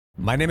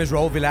My name is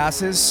Raul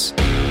Villacis,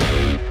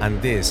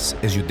 and this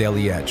is your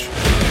Daily Edge.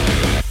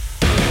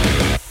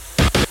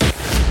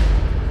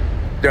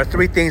 There are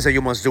three things that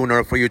you must do in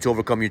order for you to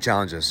overcome your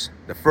challenges.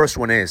 The first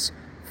one is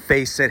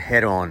face it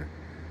head on.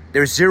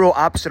 There's zero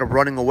opposite of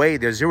running away.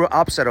 There's zero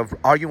opposite of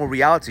arguing with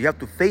reality. You have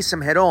to face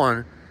them head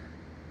on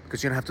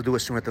because you're going to have to do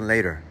it sooner than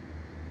later.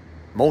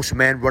 Most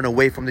men run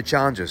away from the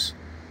challenges.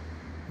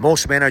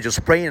 Most men are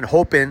just praying and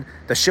hoping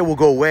that shit will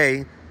go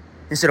away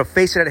instead of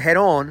facing it head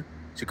on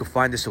so you can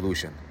find the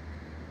solution.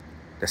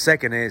 The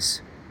second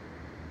is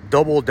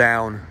double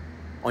down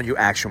on your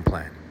action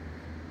plan.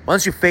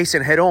 Once you face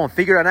it head on,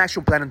 figure out an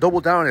action plan and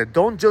double down on it.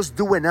 Don't just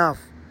do enough.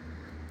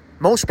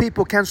 Most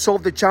people can't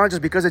solve the challenges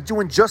because they're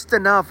doing just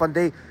enough, and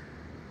they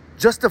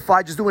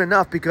justify just doing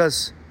enough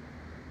because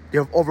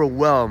they're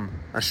overwhelmed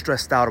and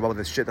stressed out about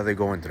the shit that they're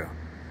going through.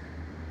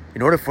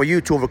 In order for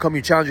you to overcome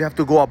your challenge, you have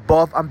to go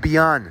above and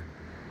beyond.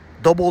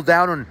 Double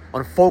down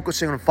on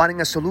focusing on finding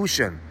a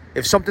solution.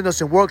 If something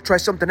doesn't work, try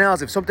something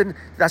else. If something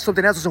else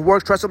doesn't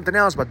work, try something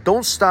else. But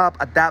don't stop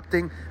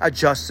adapting,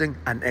 adjusting,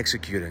 and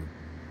executing.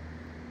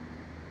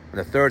 And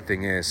the third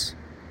thing is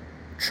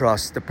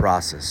trust the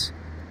process.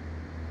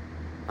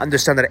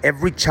 Understand that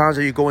every challenge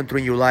that you're going through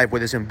in your life,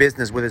 whether it's in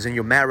business, whether it's in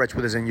your marriage,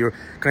 whether it's in your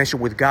connection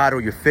with God or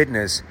your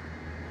fitness,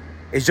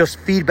 is just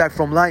feedback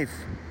from life.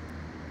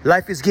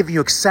 Life is giving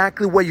you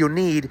exactly what you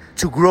need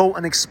to grow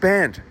and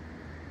expand.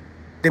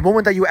 The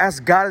moment that you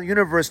ask God and the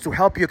universe to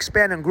help you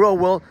expand and grow,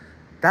 well,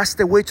 that's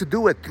the way to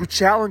do it, through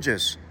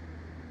challenges.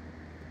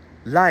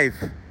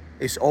 Life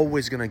is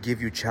always going to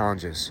give you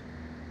challenges.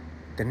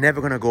 They're never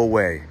going to go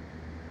away.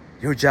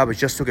 Your job is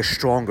just to get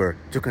stronger,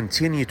 to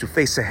continue to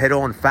face it head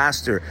on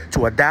faster,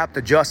 to adapt,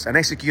 adjust, and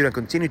execute, and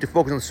continue to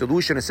focus on the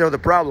solution instead of the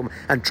problem,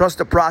 and trust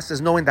the process,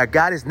 knowing that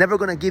God is never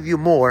going to give you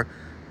more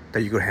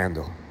than you could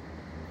handle.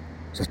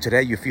 So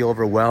today you feel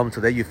overwhelmed.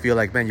 Today you feel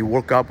like, man, you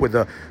woke up with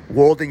the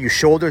world in your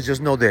shoulders.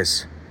 Just know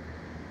this.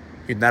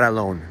 You're not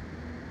alone.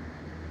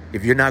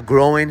 If you're not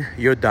growing,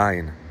 you're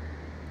dying.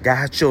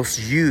 God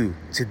chose you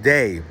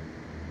today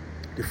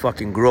to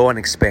fucking grow and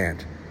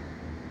expand.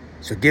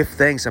 So give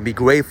thanks and be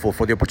grateful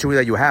for the opportunity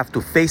that you have to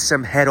face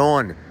them head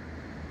on,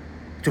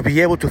 to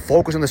be able to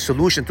focus on the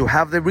solution, to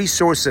have the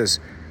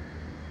resources,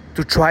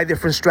 to try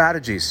different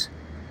strategies.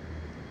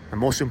 And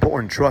most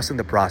important, trust in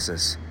the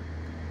process,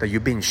 that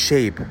you're being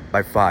shaped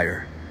by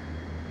fire.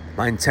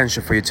 My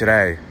intention for you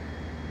today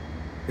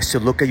is to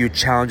look at your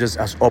challenges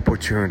as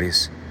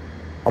opportunities.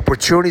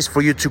 Opportunities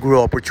for you to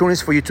grow, opportunities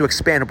for you to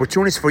expand,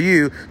 opportunities for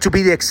you to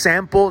be the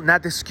example,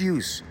 not the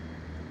excuse.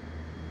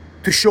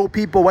 To show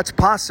people what's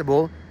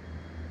possible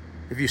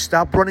if you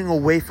stop running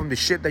away from the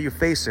shit that you're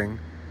facing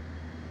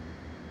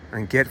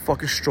and get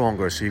fucking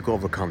stronger so you can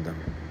overcome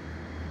them.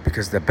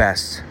 Because the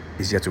best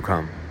is yet to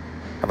come.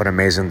 Have an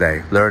amazing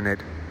day. Learn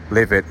it,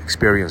 live it,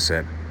 experience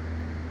it.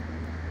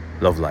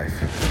 Love life.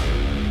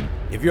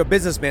 If you're a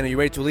businessman and you're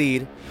ready to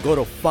lead, go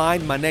to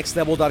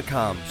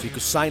findmynextlevel.com so you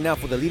can sign up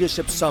for the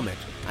Leadership Summit,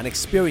 an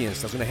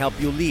experience that's going to help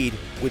you lead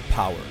with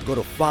power. Go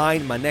to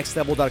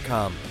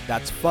findmynextlevel.com.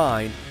 That's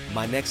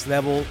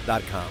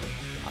findmynextlevel.com.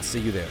 I'll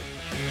see you there.